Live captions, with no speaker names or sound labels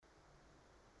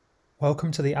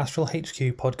Welcome to the Astral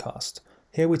HQ podcast.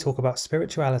 Here we talk about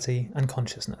spirituality and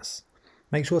consciousness.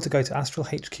 Make sure to go to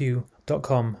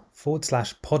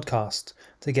astralhq.com/podcast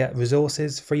to get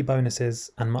resources, free bonuses,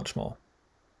 and much more.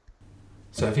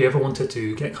 So have you ever wanted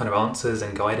to get kind of answers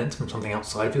and guidance from something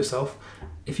outside of yourself?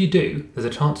 If you do, there's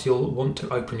a chance you'll want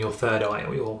to open your third eye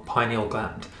or your pineal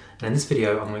gland. And in this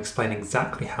video, I'm going to explain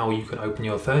exactly how you can open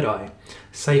your third eye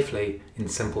safely in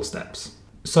simple steps.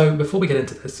 So before we get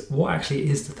into this, what actually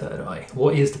is the third eye?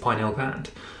 What is the pineal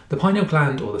gland? The pineal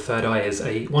gland, or the third eye, is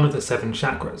one of the 7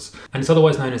 chakras, and it's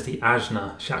otherwise known as the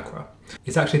Ajna chakra.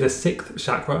 It's actually the 6th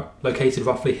chakra, located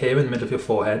roughly here in the middle of your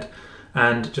forehead,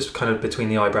 and just kind of between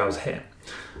the eyebrows here.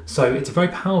 So it's a very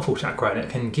powerful chakra, and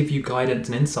it can give you guidance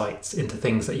and insights into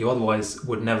things that you otherwise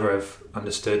would never have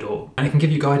understood, and it can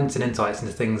give you guidance and insights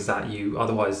into things that you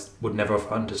otherwise would never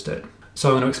have understood. So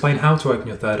I'm going to explain how to open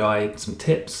your third eye, some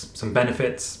tips, some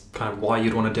benefits, kind of why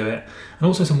you'd want to do it, and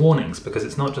also some warnings, because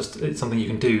it's something you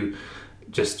can do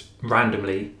just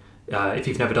randomly. If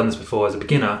you've never done this before as a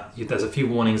beginner, there's a few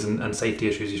warnings and safety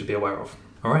issues you should be aware of.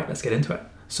 All right, let's get into it.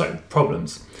 So,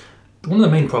 problems. One of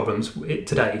the main problems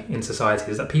today in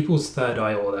society is that people's third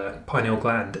eye or their pineal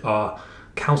gland are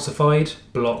calcified,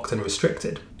 blocked, and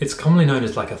restricted. It's commonly known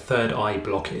as like a third eye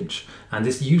blockage, and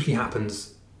this usually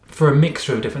happens for a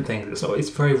mixture of different things. So it's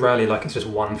very rarely like it's just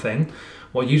one thing.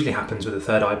 What usually happens with a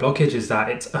third eye blockage is that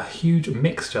it's a huge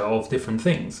mixture of different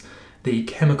things. The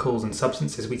chemicals and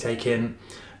substances we take in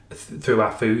through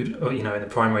our food, in the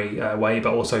primary way,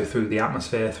 but also through the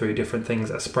atmosphere, through different things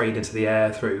that are sprayed into the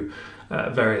air, through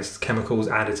various chemicals,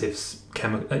 additives,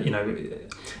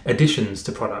 additions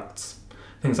to products.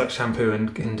 Things like shampoo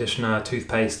and conditioner,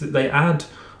 toothpaste, they add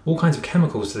all kinds of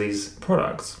chemicals to these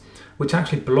products, which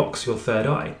actually blocks your third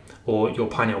eye or your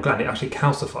pineal gland. It actually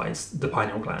calcifies the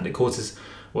pineal gland. It causes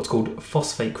what's called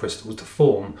phosphate crystals to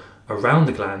form around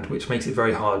the gland, which makes it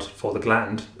very hard for the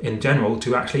gland in general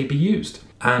to actually be used.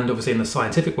 And obviously in the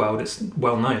scientific world, it's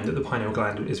well known that the pineal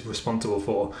gland is responsible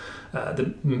for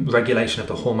the regulation of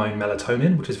the hormone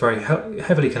melatonin, which is very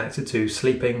heavily connected to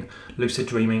sleeping, lucid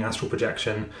dreaming, astral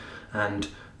projection, and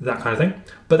that kind of thing.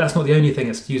 But that's not the only thing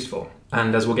it's used for.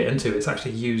 And as we'll get into, it's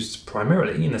actually used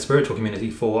primarily in the spiritual community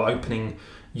for opening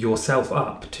yourself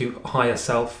up to higher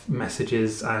self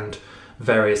messages and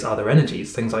various other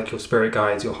energies, things like your spirit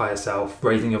guides, your higher self,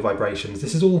 raising your vibrations.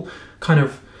 This is all kind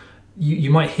of, you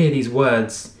might hear these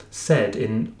words said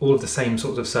in all of the same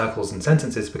sorts of circles and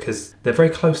sentences because they're very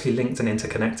closely linked and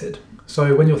interconnected.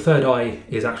 So when your third eye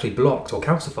is actually blocked or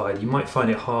calcified, you might find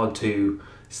it hard to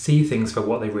see things for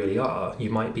what they really are. You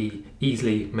might be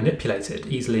easily manipulated,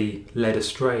 easily led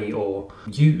astray, or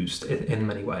used in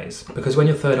many ways. Because when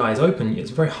your third eye is open,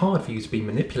 it's very hard for you to be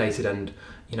manipulated, and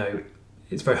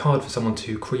it's very hard for someone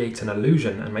to create an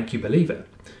illusion and make you believe it.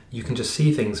 You can just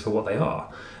see things for what they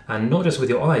are. And not just with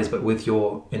your eyes, but with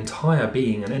your entire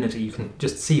being and energy, you can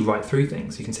just see right through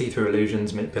things. You can see through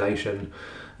illusions, manipulation,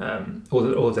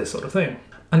 all of this sort of thing.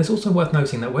 And it's also worth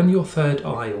noting that when your third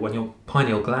eye or when your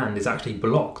pineal gland is actually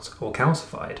blocked or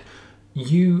calcified,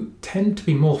 you tend to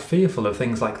be more fearful of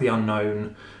things like the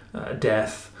unknown,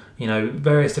 death,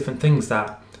 various different things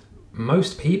that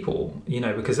most people,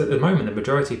 because at the moment the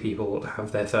majority of people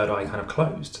have their third eye kind of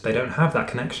closed. They don't have that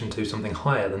connection to something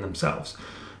higher than themselves.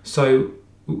 So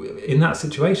in that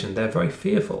situation, they're very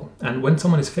fearful. And when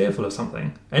someone is fearful of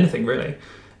something, anything really,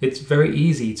 it's very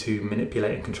easy to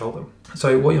manipulate and control them.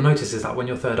 So what you'll notice is that when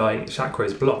your third eye chakra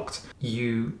is blocked,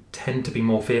 you tend to be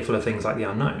more fearful of things like the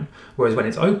unknown. Whereas when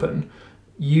it's open,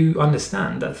 you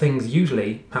understand that things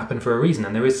usually happen for a reason,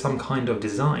 and there is some kind of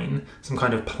design, some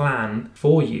kind of plan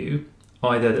for you,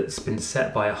 either that's been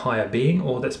set by a higher being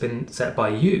or that's been set by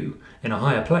you in a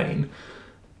higher plane,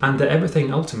 and that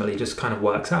everything ultimately just kind of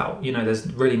works out. There's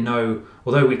really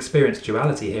although we experience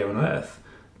duality here on Earth,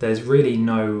 there's really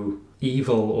no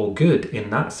evil or good in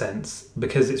that sense,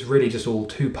 because it's really just all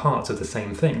two parts of the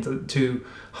same thing, two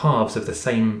halves of the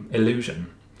same illusion.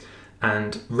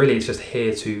 And really it's just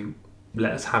here to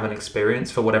let us have an experience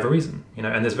for whatever reason,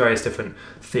 and there's various different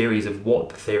theories of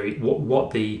what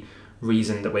the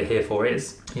reason that we're here for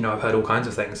is. I've heard all kinds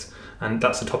of things, and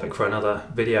that's a topic for another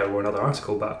video or another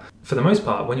article, but for the most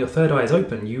part, when your third eye is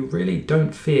open, you really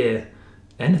don't fear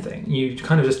anything. You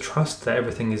kind of just trust that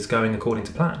everything is going according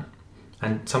to plan.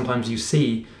 And sometimes you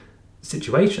see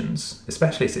situations,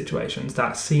 especially situations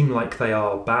that seem like they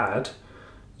are bad,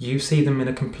 you see them in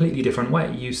a completely different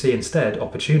way. You see instead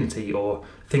opportunity or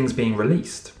things being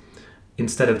released,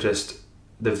 instead of just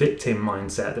the victim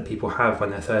mindset that people have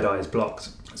when their third eye is blocked.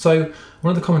 So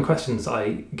one of the common questions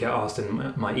I get asked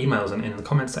in my emails and in the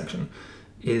comments section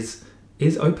is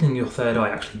opening your third eye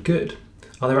actually good?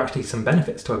 Are there actually some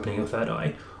benefits to opening your third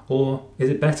eye? Or is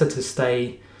it better to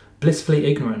stay blissfully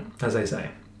ignorant, as they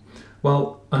say?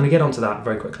 Well, I'm going to get onto that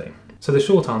very quickly. So the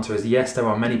short answer is yes, there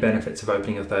are many benefits of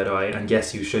opening your third eye, and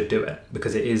yes, you should do it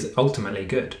because it is ultimately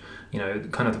good.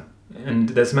 And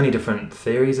there's many different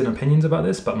theories and opinions about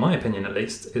this, but my opinion at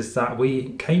least is that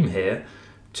we came here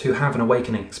to have an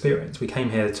awakening experience. We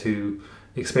came here to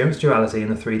experience duality in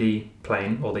the 3D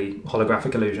plane or the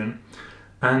holographic illusion,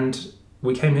 and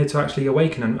we came here to actually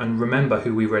awaken and remember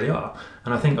who we really are.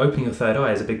 And I think opening your third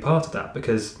eye is a big part of that,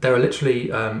 because there are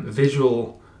literally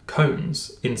visual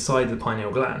cones inside the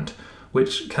pineal gland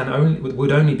which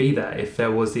would only be there if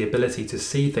there was the ability to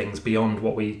see things beyond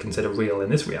what we consider real in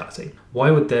this reality.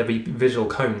 Why would there be visual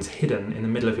cones hidden in the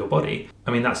middle of your body?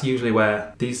 I mean, that's usually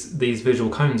where these visual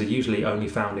cones are usually only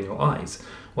found in your eyes.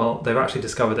 Well, they've actually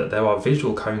discovered that there are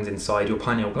visual cones inside your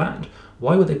pineal gland.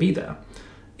 Why would they be there?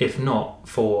 If not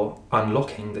for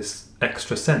unlocking this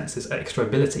extra sense, this extra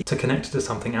ability to connect to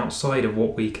something outside of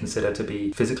what we consider to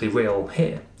be physically real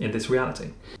here in this reality.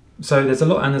 So there's a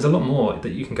lot more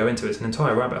that you can go into. It's an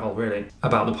entire rabbit hole, really,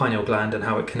 about the pineal gland and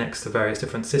how it connects to various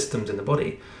different systems in the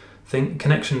body.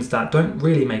 Connections that don't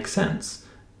really make sense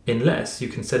unless you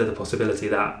consider the possibility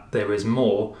that there is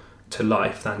more to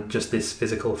life than just this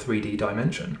physical 3D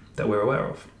dimension that we're aware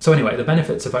of. So anyway, the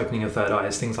benefits of opening your third eye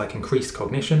is things like increased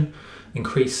cognition,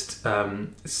 increased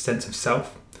sense of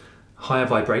self, higher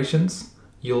vibrations.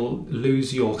 You'll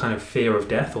lose your kind of fear of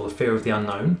death or the fear of the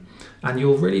unknown, and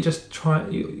you'll really just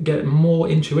get more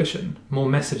intuition, more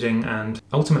messaging, and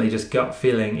ultimately just gut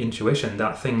feeling intuition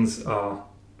that things are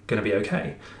going to be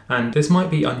okay. And this might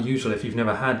be unusual if you've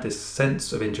never had this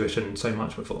sense of intuition so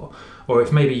much before, or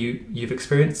if maybe you've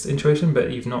experienced intuition but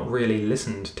you've not really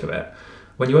listened to it.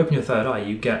 When you open your third eye,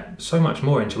 you get so much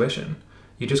more intuition.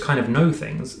 You just kind of know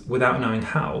things without knowing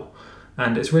how,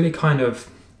 and it's really kind of,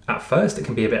 at first it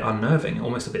can be a bit unnerving,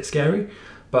 almost a bit scary,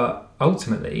 but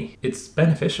ultimately it's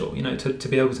beneficial, to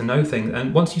be able to know things.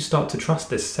 And once you start to trust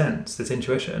this sense, this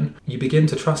intuition, you begin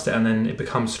to trust it, and then it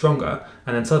becomes stronger,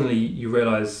 and then suddenly you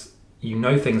realize you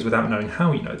know things without knowing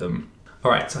how you know them.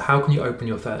 All right, so how can you open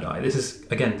your third eye? This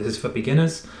is for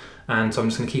beginners, and so I'm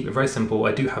just going to keep it very simple.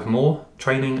 I do have more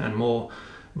training and more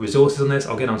resources on this.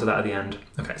 I'll get onto that at the end.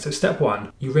 Okay, so step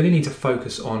one, you really need to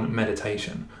focus on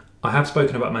meditation. I have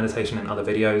spoken about meditation in other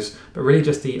videos, but really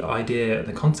just the idea,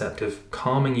 the concept of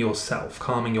calming yourself,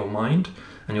 calming your mind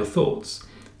and your thoughts,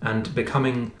 and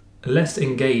becoming less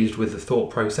engaged with the thought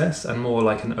process and more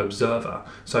like an observer.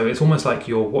 So it's almost like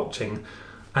you're watching,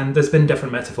 and there's been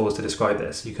different metaphors to describe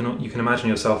this. You can imagine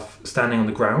yourself standing on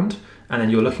the ground, and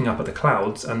then you're looking up at the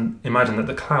clouds, and imagine that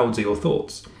the clouds are your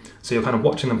thoughts. So you're kind of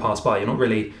watching them pass by. You're not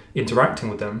really interacting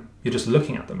with them. You're just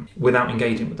looking at them without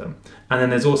engaging with them. And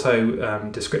then there's also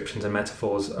descriptions and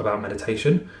metaphors about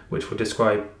meditation, which will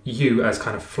describe you as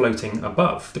kind of floating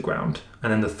above the ground.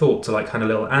 And then the thoughts are like kind of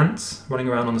little ants running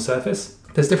around on the surface.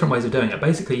 There's different ways of doing it.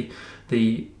 Basically,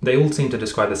 they all seem to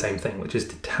describe the same thing, which is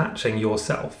detaching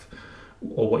yourself,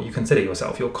 or what you consider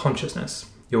yourself, your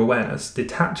consciousness, your awareness,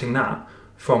 detaching that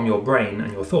from your brain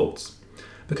and your thoughts.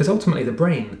 Because ultimately the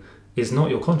brain is not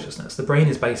your consciousness. The brain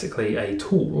is basically a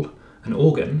tool, an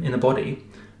organ in the body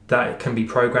that can be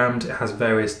programmed. It has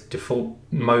various default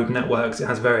mode networks. It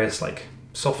has various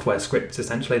software scripts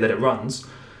essentially that it runs.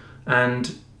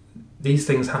 And these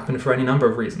things happen for any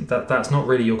number of reasons. That's not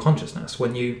really your consciousness.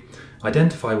 When you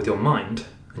identify with your mind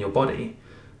and your body,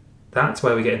 that's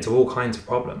where we get into all kinds of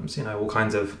problems,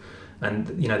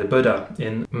 the Buddha,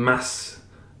 in mass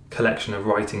collection of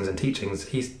writings and teachings,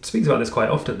 he speaks about this quite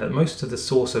often, that most of the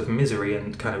source of misery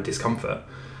and kind of discomfort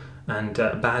and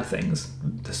bad things,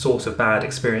 the source of bad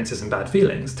experiences and bad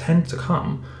feelings, tend to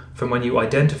come from when you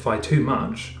identify too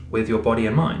much with your body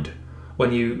and mind,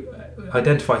 when you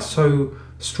identify so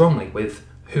strongly with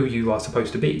who you are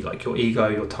supposed to be, like your ego,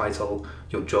 your title,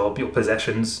 your job, your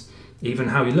possessions, even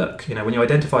how you look. When you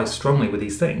identify strongly with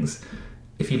these things,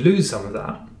 if you lose some of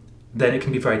that, then it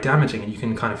can be very damaging and you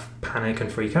can kind of panic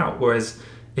and freak out. Whereas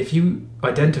if you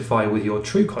identify with your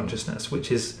true consciousness,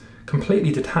 which is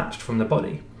completely detached from the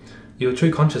body, your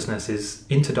true consciousness is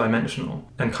interdimensional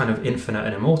and kind of infinite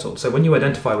and immortal. So when you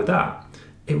identify with that,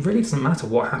 it really doesn't matter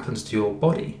what happens to your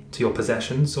body, to your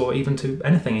possessions, or even to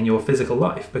anything in your physical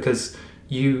life, because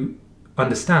you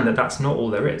understand that that's not all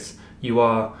there is.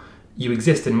 You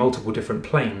exist in multiple different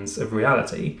planes of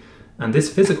reality, and this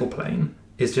physical plane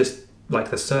is just like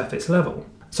the surface level.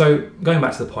 So going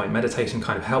back to the point, meditation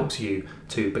kind of helps you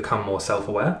to become more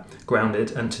self-aware,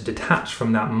 grounded, and to detach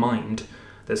from that mind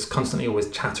that's constantly always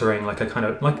chattering like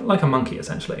a monkey,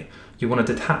 essentially. You want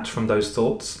to detach from those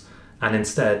thoughts and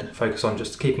instead focus on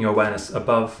just keeping your awareness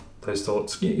above those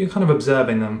thoughts. You're kind of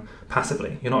observing them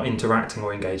passively. You're not interacting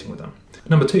or engaging with them.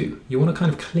 Number 2, you want to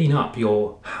kind of clean up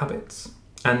your habits.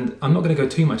 And I'm not going to go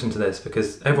too much into this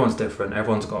because everyone's different.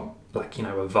 Everyone's got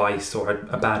a vice or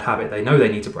a bad habit they know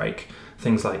they need to break.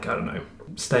 Things like, I don't know,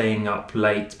 staying up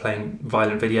late, playing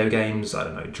violent video games, I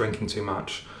don't know, drinking too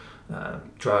much,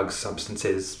 drugs,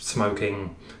 substances,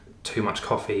 smoking, too much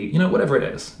coffee, whatever it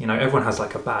is. Everyone has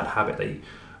like a bad habit they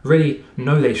really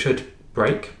know they should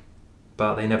break,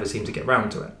 but they never seem to get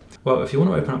round to it. Well, if you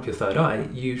want to open up your third eye,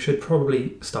 you should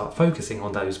probably start focusing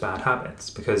on those bad habits,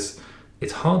 because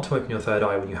it's hard to open your third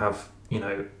eye when you have,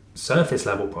 surface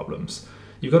level problems.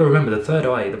 You've got to remember the third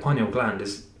eye, the pineal gland,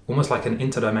 is almost like an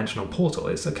interdimensional portal.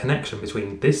 It's a connection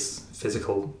between this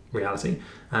physical reality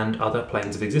and other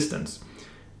planes of existence.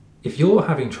 If you're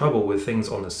having trouble with things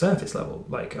on the surface level,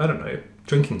 like, I don't know,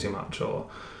 drinking too much or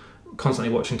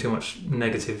constantly watching too much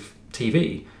negative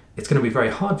TV, it's going to be very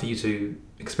hard for you to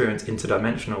experience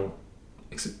interdimensional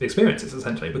experiences,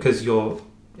 essentially, because you're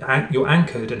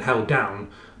anchored and held down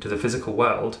to the physical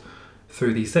world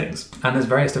through these things. And there's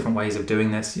various different ways of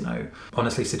doing this.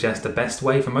 Honestly suggest the best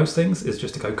way for most things is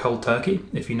just to go cold turkey.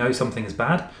 If you know something is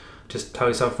bad, just tell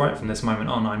yourself, right from this moment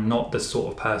on, I'm not the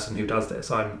sort of person who does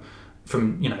this.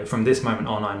 From this moment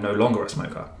on, I'm no longer a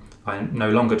smoker. I no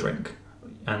longer drink.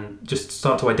 And just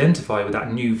start to identify with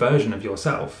that new version of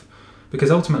yourself, because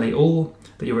ultimately all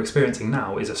that you're experiencing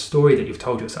now is a story that you've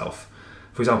told yourself.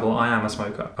 For example, I am a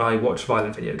smoker, I watch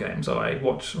violent video games, or I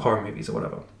watch horror movies or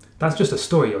whatever. That's just a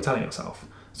story you're telling yourself.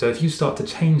 So if you start to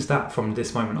change that from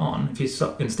this moment on, if you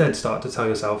instead start to tell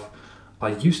yourself, I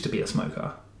used to be a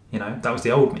smoker, that was the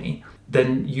old me,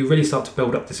 then you really start to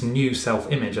build up this new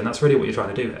self-image, and that's really what you're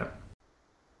trying to do here.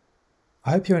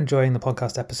 I hope you're enjoying the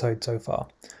podcast episode so far.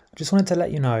 I just wanted to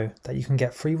let you know that you can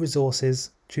get free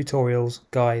resources, tutorials,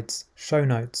 guides, show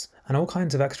notes, and all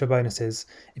kinds of extra bonuses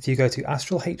if you go to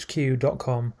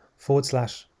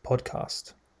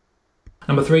astralhq.com/podcast.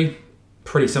 Number 3,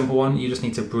 pretty simple one. You just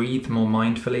need to breathe more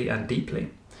mindfully and deeply,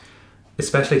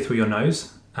 especially through your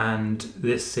nose. And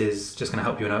this is just going to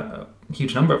help you in a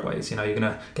huge number of ways. You're going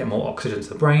to get more oxygen to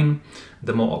the brain.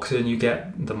 The more oxygen you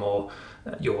get, the more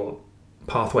your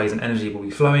pathways and energy will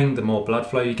be flowing, the more blood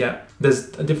flow you get.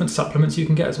 There's different supplements you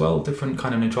can get as well, different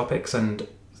kind of nootropics and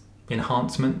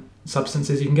enhancement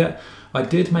substances you can get. I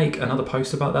did make another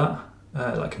post about that,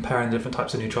 like comparing the different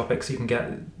types of nootropics you can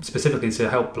get specifically to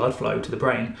help blood flow to the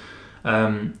brain.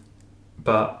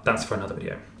 But that's for another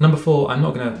video. Number 4, I'm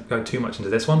not going to go too much into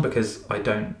this one because I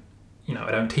don't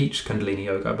teach Kundalini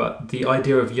yoga, but the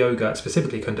idea of yoga,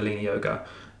 specifically Kundalini yoga,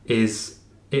 is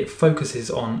it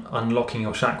focuses on unlocking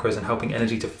your chakras and helping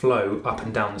energy to flow up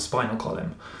and down the spinal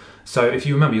column. So if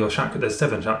you remember your chakra, there's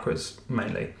 7 chakras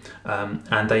mainly,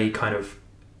 and they kind of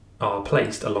are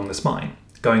placed along the spine,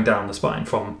 going down the spine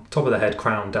from top of the head,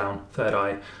 crown, down, third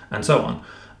eye, and so on.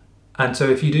 And so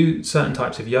if you do certain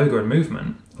types of yoga and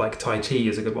movement, like Tai Chi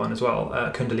is a good one as well,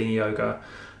 Kundalini yoga,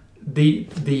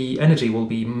 the energy will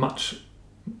be much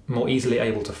more easily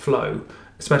able to flow,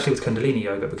 especially with Kundalini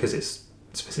yoga, because it's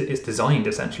designed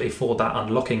essentially for that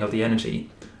unlocking of the energy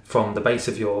from the base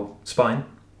of your spine.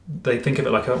 They think of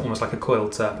it like almost like a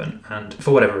coiled serpent, and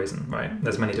for whatever reason, right?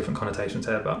 There's many different connotations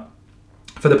here, but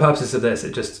for the purposes of this,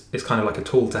 it's kind of like a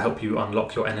tool to help you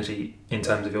unlock your energy in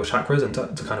terms of your chakras and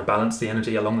to kind of balance the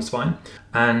energy along the spine.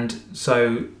 And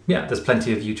so, yeah, there's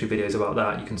plenty of YouTube videos about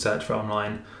that. You can search for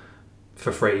online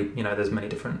for free. There's many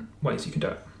different ways you can do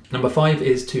it. Number 5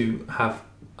 is to have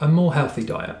a more healthy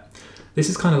diet. This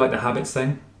is kind of like the habits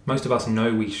thing. Most of us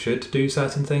know we should do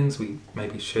certain things. We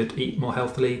maybe should eat more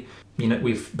healthily.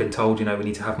 We've been told, we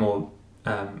need to have more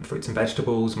fruits and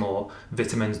vegetables, more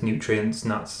vitamins, nutrients,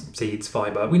 nuts, seeds,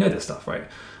 fibre. We know this stuff, right?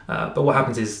 But what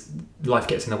happens is life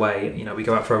gets in the way. We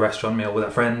go out for a restaurant meal with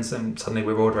our friends and suddenly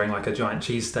we're ordering like a giant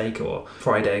cheesesteak or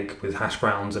fried egg with hash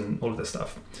browns and all of this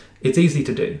stuff. It's easy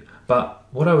to do. But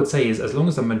what I would say is, as long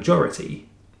as the majority,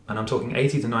 and I'm talking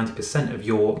 80 to 90% of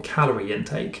your calorie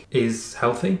intake is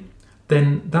healthy,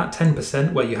 then that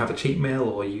 10% where you have a cheat meal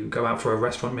or you go out for a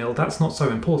restaurant meal, that's not so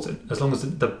important, as long as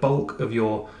the bulk of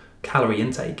your calorie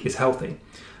intake is healthy.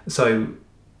 So,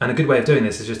 and a good way of doing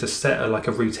this is just to set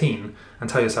a routine and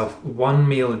tell yourself, 1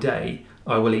 meal a day,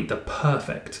 I will eat the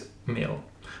perfect meal.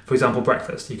 For example,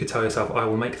 breakfast. You could tell yourself, I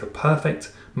will make the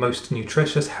perfect, most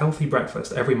nutritious, healthy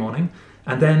breakfast every morning.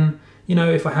 And then,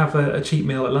 if I have a cheat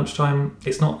meal at lunchtime,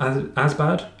 it's not as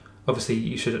bad. Obviously,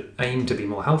 you should aim to be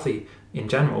more healthy in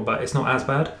general, but it's not as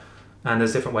bad. And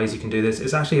there's different ways you can do this.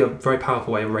 It's actually a very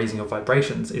powerful way of raising your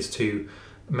vibrations, is to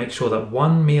make sure that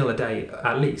 1 meal a day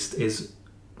at least is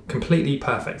completely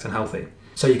perfect and healthy.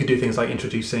 So you could do things like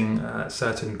introducing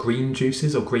certain green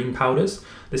juices or green powders.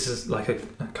 This is like a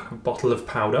kind of bottle of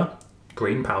powder,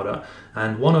 green powder,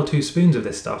 and 1 or 2 spoons of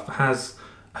this stuff has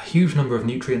a huge number of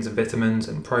nutrients and vitamins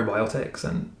and probiotics,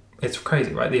 and it's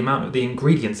crazy, right? The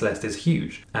ingredients list is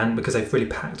huge, and because they've really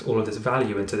packed all of this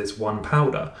value into this one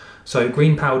powder. So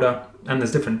green powder, and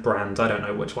there's different brands, I don't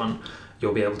know which one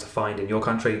you'll be able to find in your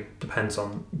country, depends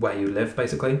on where you live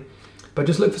basically. But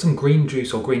just look for some green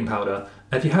juice or green powder.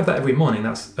 If you have that every morning,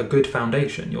 that's a good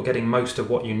foundation. You're getting most of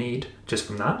what you need just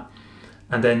from that,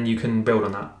 and then you can build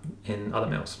on that in other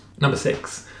meals. Number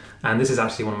 6, and this is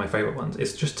actually one of my favourite ones,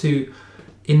 is just to,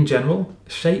 in general,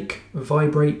 shake,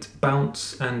 vibrate,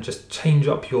 bounce, and just change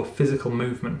up your physical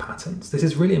movement patterns. This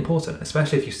is really important,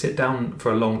 especially if you sit down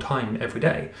for a long time every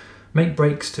day. Make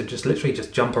breaks to just literally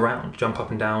just jump around, jump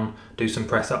up and down, do some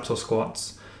press-ups or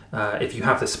squats. If you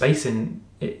have the space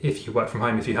if you work from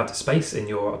home, if you have the space in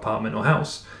your apartment or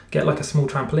house, get like a small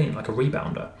trampoline, like a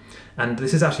rebounder. And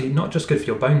this is actually not just good for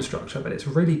your bone structure, but it's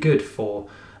really good for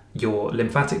your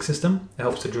lymphatic system. It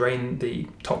helps to drain the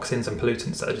toxins and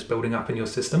pollutants that are just building up in your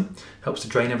system. It helps to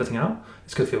drain everything out.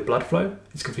 It's good for your blood flow.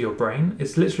 It's good for your brain.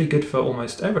 It's literally good for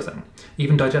almost everything,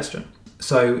 even digestion.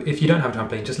 So if you don't have a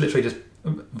trampoline, just literally just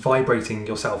vibrating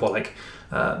yourself, or like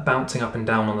bouncing up and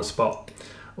down on the spot,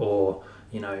 or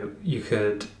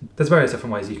there's various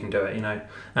different ways you can do it,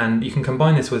 and you can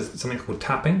combine this with something called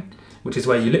tapping, which is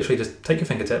where you literally just take your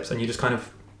fingertips and you just kind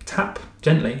of tap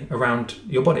gently around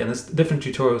your body. And there's different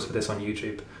tutorials for this on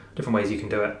YouTube, different ways you can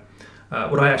do it.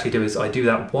 What I actually do is I do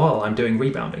that while I'm doing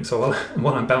rebounding. So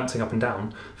while I'm bouncing up and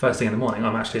down first thing in the morning,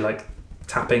 I'm actually like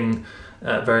tapping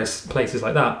various places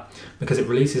like that, because it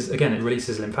releases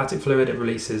lymphatic fluid, it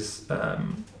releases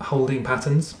holding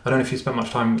patterns. I don't know if you spent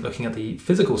much time looking at the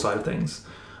physical side of things,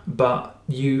 but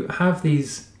you have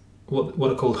these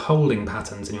what are called holding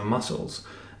patterns in your muscles,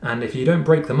 and if you don't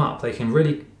break them up, they can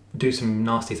really do some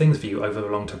nasty things for you over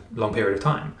a long period of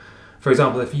time. For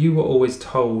example, if you were always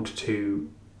told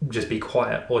to just be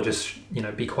quiet, or just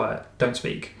be quiet, don't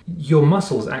speak, your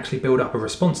muscles actually build up a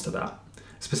response to that.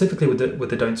 Specifically with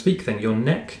the don't speak thing, your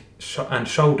neck and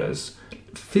shoulders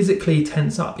physically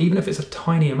tense up. Even if it's a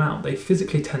tiny amount, they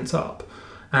physically tense up.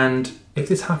 And if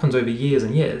this happens over years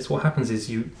and years, what happens is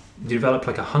you develop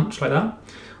like a hunch like that,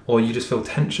 or you just feel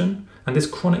tension. And this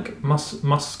chronic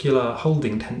muscular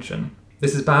holding tension,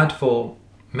 this is bad for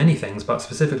many things, but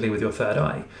specifically with your third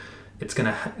eye, it's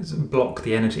going to block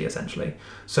the energy essentially.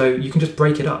 So you can just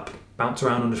break it up, bounce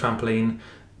around on the trampoline,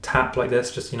 tap like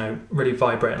this, just really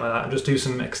vibrate like that, and just do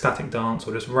some ecstatic dance,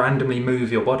 or just randomly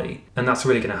move your body, and that's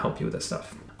really going to help you with this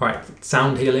stuff. Alright,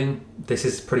 sound healing, this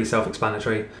is pretty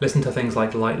self-explanatory. Listen to things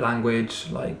like light language,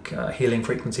 like healing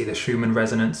frequency, the Schumann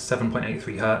resonance,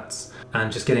 7.83 hertz,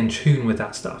 and just get in tune with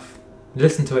that stuff.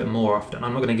 Listen to it more often.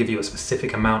 I'm not going to give you a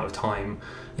specific amount of time,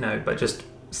 but just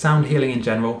sound healing in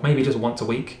general, maybe just once a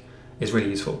week, is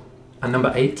really useful. And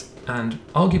number 8, and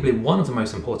arguably one of the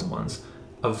most important ones,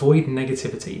 avoid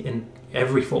negativity in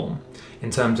every form, in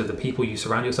terms of the people you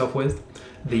surround yourself with,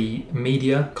 the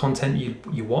media content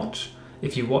you watch.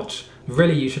 If you watch,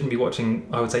 really you shouldn't be watching,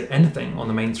 I would say, anything on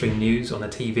the mainstream news, on the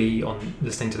TV, on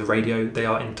listening to the radio. They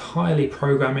are entirely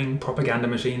programming, propaganda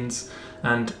machines,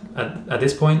 and at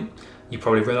this point, you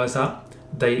probably realise that.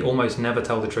 They almost never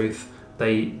tell the truth.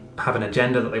 They have an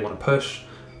agenda that they want to push.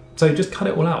 So just cut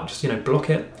it all out, just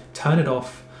block it, turn it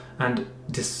off, and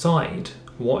decide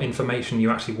what information you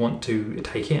actually want to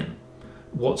take in,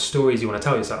 what stories you want to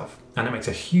tell yourself, and it makes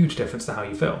a huge difference to how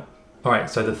you feel. Alright,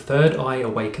 so the third eye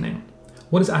awakening.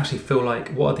 What does it actually feel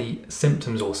like? What are the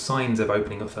symptoms or signs of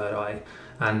opening your third eye,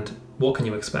 and what can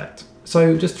you expect?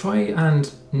 So just try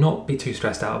and not be too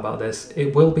stressed out about this.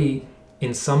 It will be,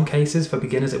 in some cases, for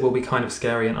beginners, it will be kind of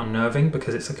scary and unnerving,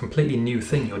 because it's a completely new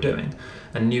thing you're doing,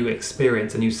 a new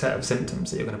experience, a new set of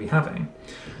symptoms that you're going to be having.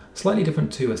 Slightly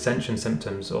different to ascension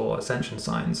symptoms or ascension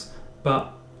signs,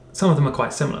 but some of them are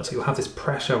quite similar. So you'll have this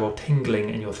pressure or tingling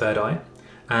in your third eye,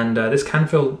 and this can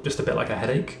feel just a bit like a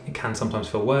headache. It can sometimes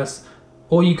feel worse,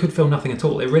 or you could feel nothing at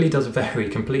all. It really does vary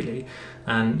completely,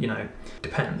 and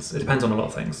depends. It depends on a lot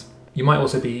of things. You might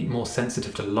also be more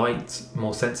sensitive to light,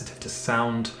 more sensitive to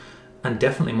sound, and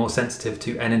definitely more sensitive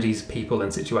to energies, people,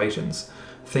 and situations.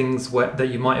 Things that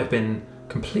you might have been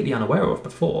completely unaware of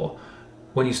before.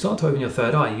 When you start to open your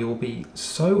third eye, you will be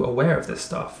so aware of this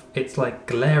stuff. It's like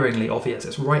glaringly obvious.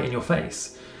 It's right in your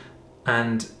face.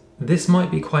 And this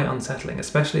might be quite unsettling,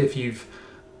 especially if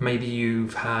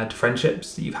you've had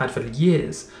friendships that you've had for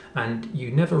years, and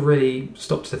you never really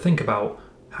stopped to think about,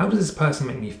 how does this person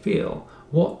make me feel?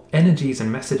 What energies and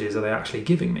messages are they actually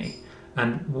giving me?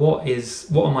 And what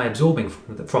am I absorbing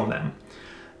from them?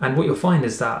 And what you'll find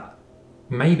is that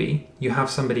maybe you have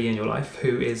somebody in your life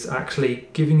who is actually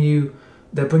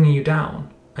they're bringing you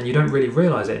down, and you don't really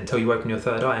realise it until you open your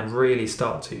third eye and really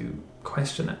start to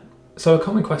question it. So a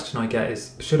common question I get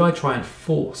is, should I try and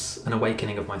force an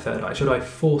awakening of my third eye? Should I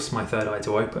force my third eye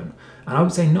to open? And I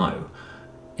would say no.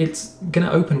 It's going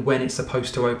to open when it's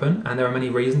supposed to open, and there are many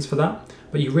reasons for that,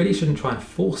 but you really shouldn't try and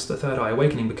force the third eye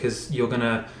awakening, because you're going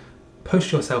to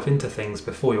push yourself into things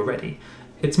before you're ready.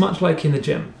 It's much like in the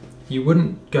gym. You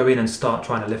wouldn't go in and start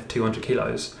trying to lift 200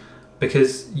 kilos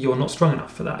because you're not strong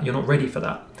enough for that. You're not ready for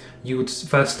that. You would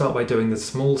first start by doing the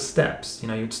small steps.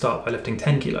 You'd start by lifting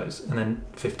 10 kilos and then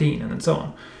 15 and then so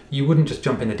on. You wouldn't just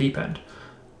jump in the deep end.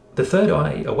 The third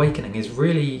eye awakening is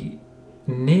really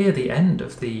near the end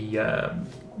of the,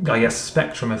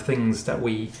 spectrum of things that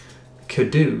we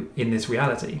could do in this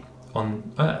reality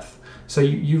on Earth. So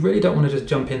you really don't want to just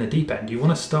jump in the deep end. You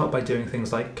want to start by doing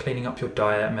things like cleaning up your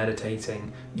diet,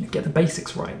 meditating, get the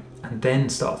basics right, and then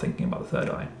start thinking about the third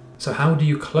eye. So how do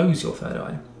you close your third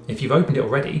eye? If you've opened it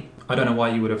already, I don't know why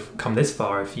you would have come this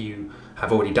far if you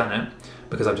have already done it,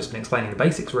 because I've just been explaining the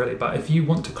basics really. But if you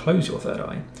want to close your third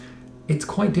eye, it's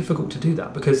quite difficult to do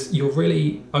that, because you're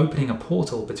really opening a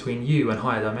portal between you and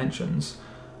higher dimensions,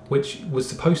 which was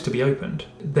supposed to be opened.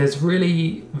 There's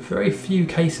really very few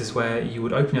cases where you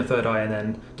would open your third eye and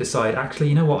then decide, actually,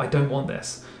 you know what, I don't want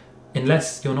this,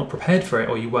 unless you're not prepared for it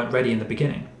or you weren't ready in the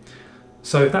beginning.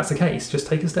 So if that's the case, just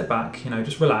take a step back,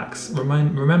 just relax.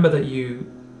 Remember that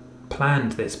you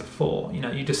planned this before,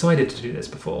 you decided to do this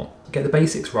before. Get the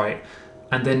basics right,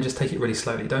 and then just take it really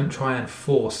slowly. Don't try and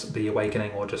force the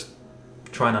awakening or just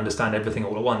try and understand everything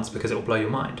all at once, because it will blow your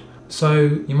mind.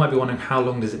 So you might be wondering, how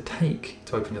long does it take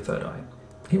to open your third eye?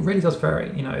 It really does vary.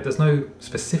 There's no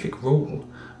specific rule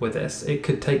with this. It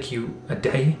could take you a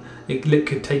day. It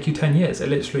could take you 10 years. It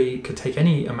literally could take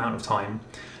any amount of time,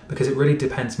 because it really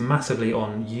depends massively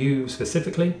on you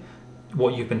specifically,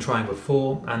 what you've been trying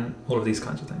before, and all of these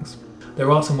kinds of things. There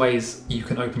are some ways you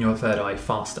can open your third eye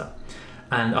faster.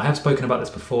 And I have spoken about this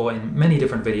before in many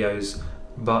different videos,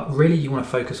 but really you want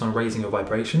to focus on raising your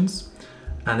vibrations.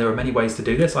 And there are many ways to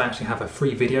do this. I actually have a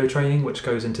free video training which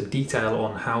goes into detail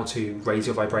on how to raise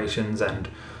your vibrations and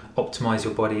optimize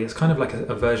your body. It's kind of like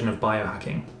a version of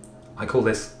biohacking. I call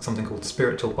this something called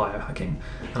spiritual biohacking.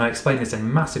 And I explain this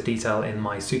in massive detail in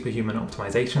my Superhuman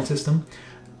Optimization System,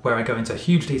 where I go into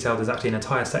huge detail. There's actually an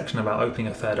entire section about opening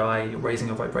a third eye, raising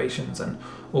your vibrations, and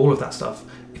all of that stuff.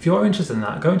 If you are interested in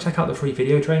that, go and check out the free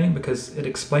video training, because it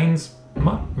explains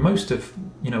most of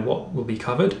what will be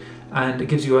covered, and it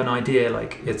gives you an idea,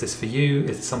 like, is this for you?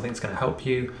 Is this something that's going to help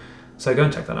you? So go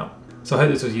and check that out. So I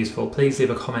hope this was useful. Please leave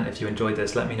a comment if you enjoyed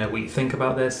this. Let me know what you think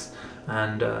about this,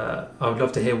 and I would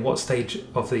love to hear what stage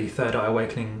of the third eye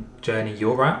awakening journey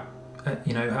you're at.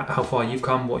 How far you've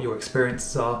come, what your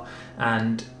experiences are,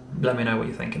 and let me know what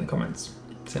you think in the comments.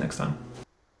 See you next time.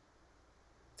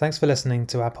 Thanks for listening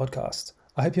to our podcast.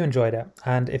 I hope you enjoyed it,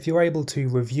 and if you're able to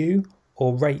review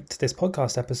or rate this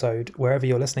podcast episode wherever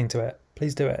you're listening to it,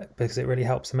 please do it, because it really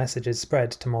helps the messages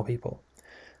spread to more people.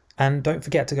 And don't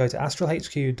forget to go to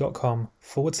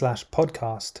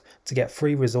astralhq.com/podcast to get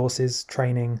free resources,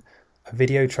 training, a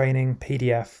video training,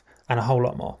 PDF, and a whole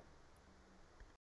lot more.